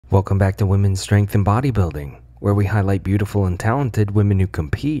Welcome back to Women's Strength and Bodybuilding, where we highlight beautiful and talented women who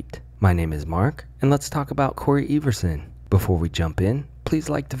compete. My name is Mark, and let's talk about Cory Everson. Before we jump in, please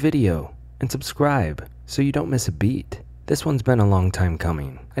like the video and subscribe so you don't miss a beat. This one's been a long time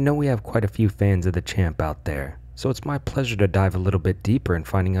coming. I know we have quite a few fans of the champ out there, so it's my pleasure to dive a little bit deeper in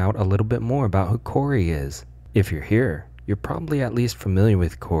finding out a little bit more about who Cory is. If you're here, you're probably at least familiar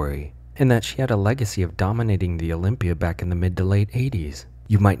with Cory, in that she had a legacy of dominating the Olympia back in the mid to late 80s.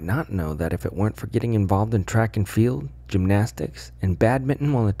 You might not know that if it weren't for getting involved in track and field, gymnastics, and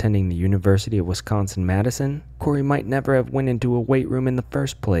badminton while attending the University of Wisconsin-Madison, Cory might never have went into a weight room in the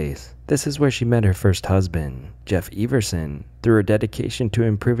first place. This is where she met her first husband, Jeff Everson, through her dedication to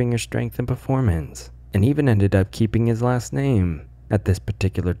improving her strength and performance, and even ended up keeping his last name. At this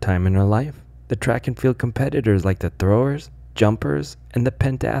particular time in her life, the track and field competitors like the throwers, jumpers, and the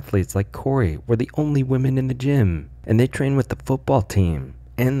pentathletes like Cory were the only women in the gym, and they trained with the football team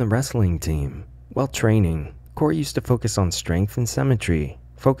and the wrestling team. While training, Cory used to focus on strength and symmetry,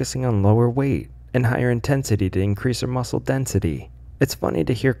 focusing on lower weight and higher intensity to increase her muscle density. It's funny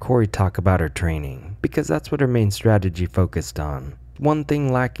to hear Cory talk about her training, because that's what her main strategy focused on. One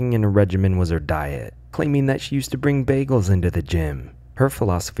thing lacking in her regimen was her diet, claiming that she used to bring bagels into the gym. Her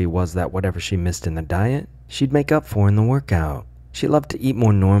philosophy was that whatever she missed in the diet, she'd make up for in the workout. She loved to eat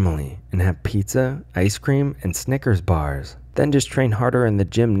more normally and have pizza, ice cream, and Snickers bars, then just train harder in the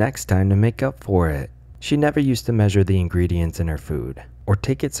gym next time to make up for it. She never used to measure the ingredients in her food, or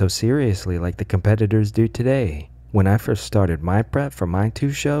take it so seriously like the competitors do today. When I first started my prep for my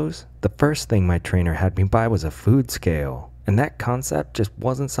 2 shows, the first thing my trainer had me buy was a food scale, and that concept just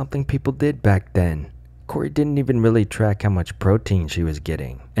wasn't something people did back then. Cory didn't even really track how much protein she was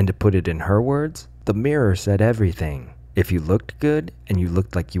getting, and to put it in her words, the mirror said everything. If you looked good and you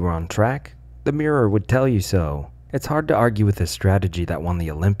looked like you were on track, the mirror would tell you so. It's hard to argue with a strategy that won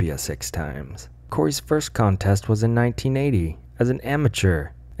the Olympia 6 times. Cory's first contest was in 1980 as an amateur,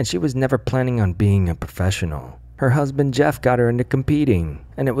 and she was never planning on being a professional. Her husband Jeff got her into competing,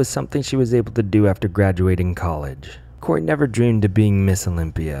 and it was something she was able to do after graduating college. Cory never dreamed of being Miss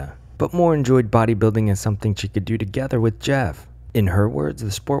Olympia, but more enjoyed bodybuilding as something she could do together with Jeff. In her words,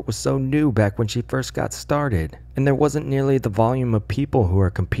 the sport was so new back when she first got started, and there wasn't nearly the volume of people who are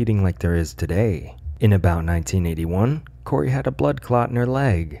competing like there is today. In about 1981, Cory had a blood clot in her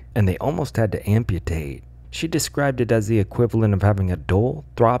leg, and they almost had to amputate. She described it as the equivalent of having a dull,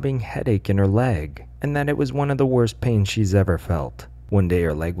 throbbing headache in her leg, and that it was one of the worst pains she's ever felt. One day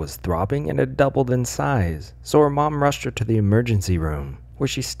her leg was throbbing and had doubled in size, so her mom rushed her to the emergency room, where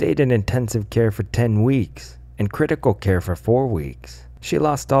she stayed in intensive care for 10 weeks. And critical care for 4 weeks. She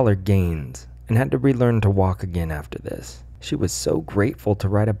lost all her gains and had to relearn to walk again after this. She was so grateful to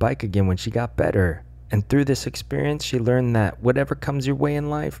ride a bike again when she got better, and through this experience she learned that whatever comes your way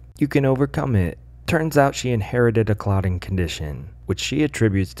in life, you can overcome it. Turns out she inherited a clotting condition, which she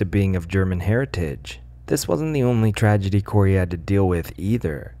attributes to being of German heritage. This wasn't the only tragedy Cory had to deal with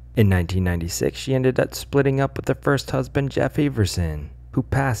either. In 1996 she ended up splitting up with her first husband Jeff Everson, who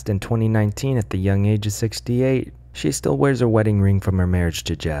passed in 2019 at the young age of 68. She still wears her wedding ring from her marriage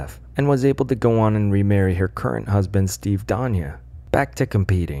to Jeff, and was able to go on and remarry her current husband Steve Danya. Back to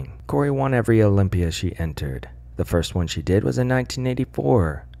competing. Cory won every Olympia she entered. The first one she did was in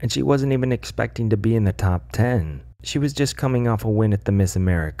 1984, and she wasn't even expecting to be in the top 10. She was just coming off a win at the Miss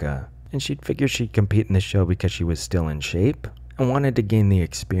America, and she'd figured she'd compete in the show because she was still in shape and wanted to gain the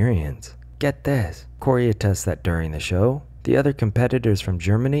experience. Get this, Cory attests that during the show, the other competitors from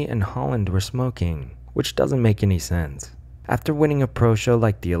Germany and Holland were smoking, which doesn't make any sense. After winning a pro show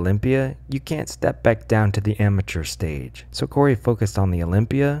like the Olympia, you can't step back down to the amateur stage, so Cory focused on the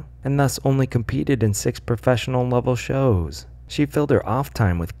Olympia and thus only competed in 6 professional level shows. She filled her off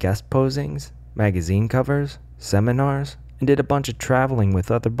time with guest posings, magazine covers, seminars, and did a bunch of traveling with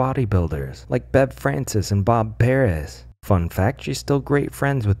other bodybuilders like Bev Francis and Bob Paris. Fun fact, she's still great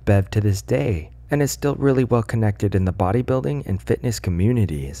friends with Bev to this day, and is still really well connected in the bodybuilding and fitness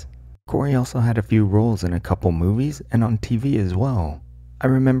communities. Cory also had a few roles in a couple movies and on TV as well. I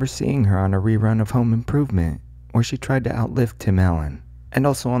remember seeing her on a rerun of Home Improvement, where she tried to outlift Tim Allen, and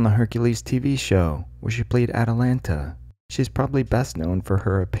also on the Hercules TV show, where she played Atalanta. She's probably best known for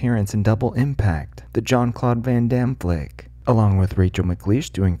her appearance in Double Impact, the Jean-Claude Van Damme flick. Along with Rachel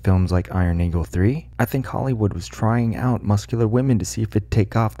McLeish doing films like Iron Eagle 3, I think Hollywood was trying out muscular women to see if it'd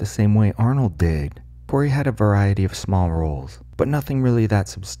take off the same way Arnold did. Cory had a variety of small roles, but nothing really that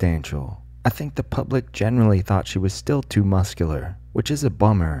substantial. I think the public generally thought she was still too muscular, which is a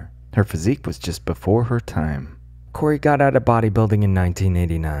bummer. Her physique was just before her time. Cory got out of bodybuilding in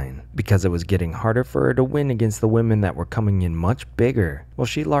 1989 because it was getting harder for her to win against the women that were coming in much bigger, while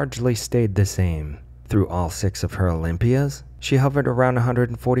she largely stayed the same. Through all 6 of her Olympias, she hovered around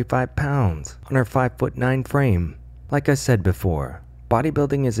 145 pounds on her 5'9" frame. Like I said before,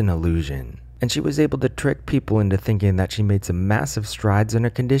 bodybuilding is an illusion, and she was able to trick people into thinking that she made some massive strides in her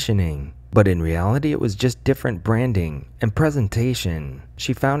conditioning. But in reality, it was just different branding and presentation.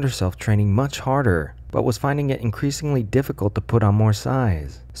 She found herself training much harder, but was finding it increasingly difficult to put on more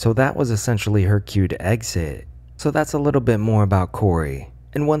size. So that was essentially her cue to exit. So that's a little bit more about Cory.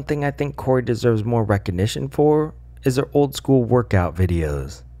 And one thing I think Cory deserves more recognition for is her old school workout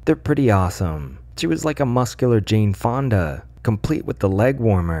videos. They're pretty awesome. She was like a muscular Jane Fonda, complete with the leg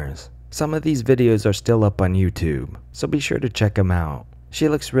warmers. Some of these videos are still up on YouTube, so be sure to check them out. She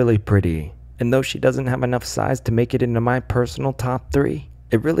looks really pretty, and though she doesn't have enough size to make it into my personal top 3,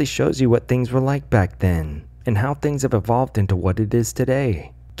 it really shows you what things were like back then, and how things have evolved into what it is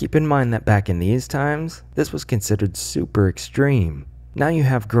today. Keep in mind that back in these times, this was considered super extreme. Now you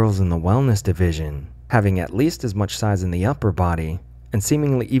have girls in the wellness division, having at least as much size in the upper body, and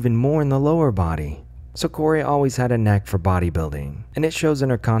seemingly even more in the lower body. So Cory always had a knack for bodybuilding, and it shows in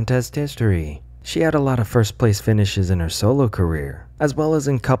her contest history. She had a lot of first place finishes in her solo career, as well as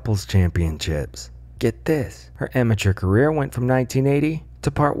in couples championships. Get this, her amateur career went from 1980 to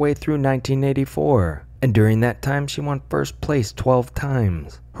partway through 1984, and during that time she won first place 12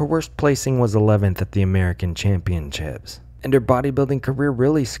 times. Her worst placing was 11th at the American Championships, and her bodybuilding career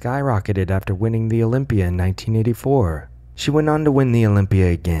really skyrocketed after winning the Olympia in 1984. She went on to win the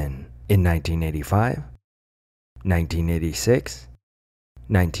Olympia again in 1985, 1986,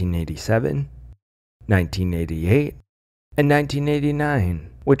 1987, 1988, and 1989,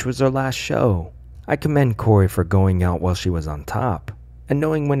 which was her last show. I commend Cory for going out while she was on top, and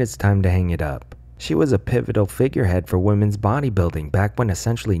knowing when it's time to hang it up. She was a pivotal figurehead for women's bodybuilding back when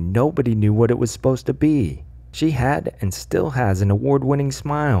essentially nobody knew what it was supposed to be. She had and still has an award-winning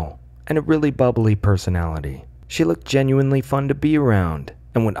smile, and a really bubbly personality. She looked genuinely fun to be around,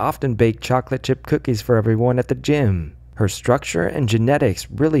 and would often bake chocolate chip cookies for everyone at the gym. Her structure and genetics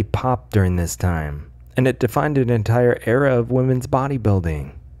really popped during this time, and it defined an entire era of women's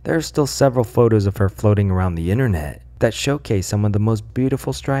bodybuilding. There are still several photos of her floating around the internet that showcase some of the most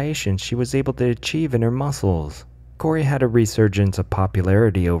beautiful striations she was able to achieve in her muscles. Cory had a resurgence of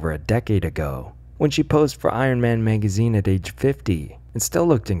popularity over a decade ago, when she posed for Iron Man magazine at age 50, and still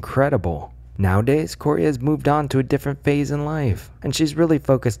looked incredible. Nowadays, Cory has moved on to a different phase in life, and she's really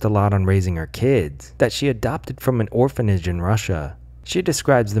focused a lot on raising her kids that she adopted from an orphanage in Russia. She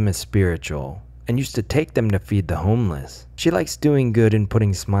describes them as spiritual, and used to take them to feed the homeless. She likes doing good and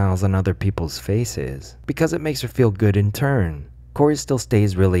putting smiles on other people's faces, because it makes her feel good in turn. Cory still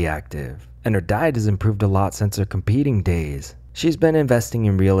stays really active, and her diet has improved a lot since her competing days. She's been investing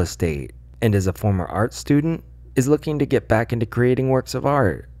in real estate, and as a former art student, is looking to get back into creating works of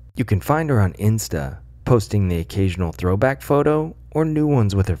art. You can find her on Insta, posting the occasional throwback photo or new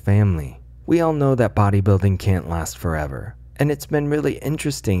ones with her family. We all know that bodybuilding can't last forever, and it's been really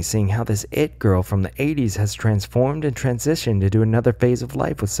interesting seeing how this it girl from the 80s has transformed and transitioned into another phase of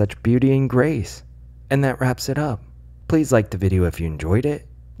life with such beauty and grace. And that wraps it up. Please like the video if you enjoyed it,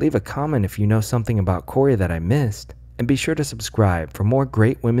 leave a comment if you know something about Cory that I missed, and be sure to subscribe for more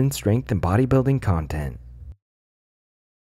great women's strength and bodybuilding content.